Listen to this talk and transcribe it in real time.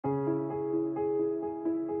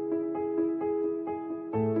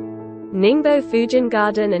Ningbo Fujin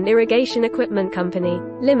Garden and Irrigation Equipment Company,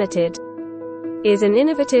 Limited, is an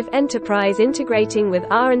innovative enterprise integrating with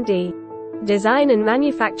R&D, design and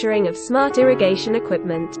manufacturing of smart irrigation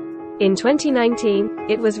equipment. In 2019,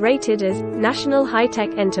 it was rated as National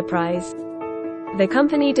High-Tech Enterprise. The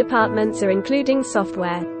company departments are including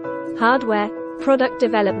software, hardware, product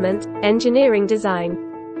development, engineering design,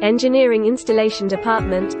 engineering installation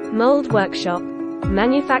department, mold workshop,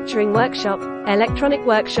 manufacturing workshop, electronic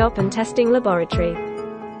workshop and testing laboratory.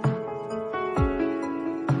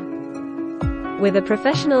 With a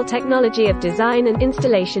professional technology of design and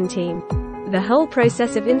installation team, the whole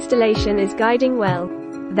process of installation is guiding well.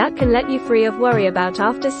 That can let you free of worry about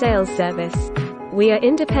after-sales service. We are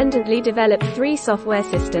independently developed 3 software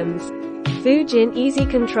systems: FuJin Easy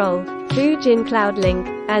Control, FuJin Cloud Link,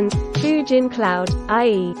 and FuJin Cloud,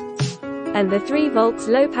 IE. And the 3 volts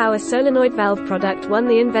low-power solenoid valve product won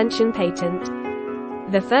the invention patent,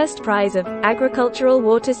 the first prize of agricultural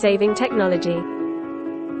water-saving technology.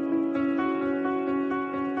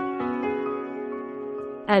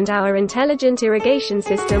 And our intelligent irrigation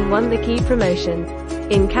system won the key promotion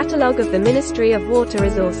in catalogue of the Ministry of Water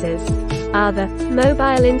Resources. The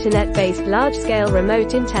mobile internet-based large-scale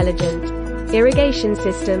remote intelligent irrigation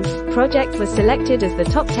system project was selected as the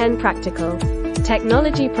top 10 practical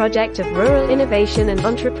technology project of rural innovation and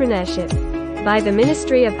entrepreneurship by the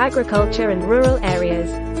Ministry of Agriculture and Rural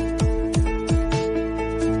Areas.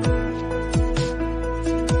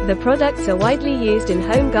 The products are widely used in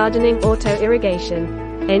home gardening, auto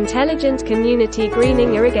irrigation, intelligent community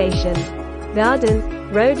greening irrigation,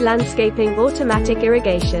 garden, road landscaping, automatic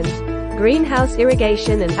irrigation, greenhouse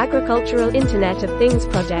irrigation and agricultural Internet of Things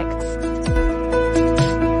projects.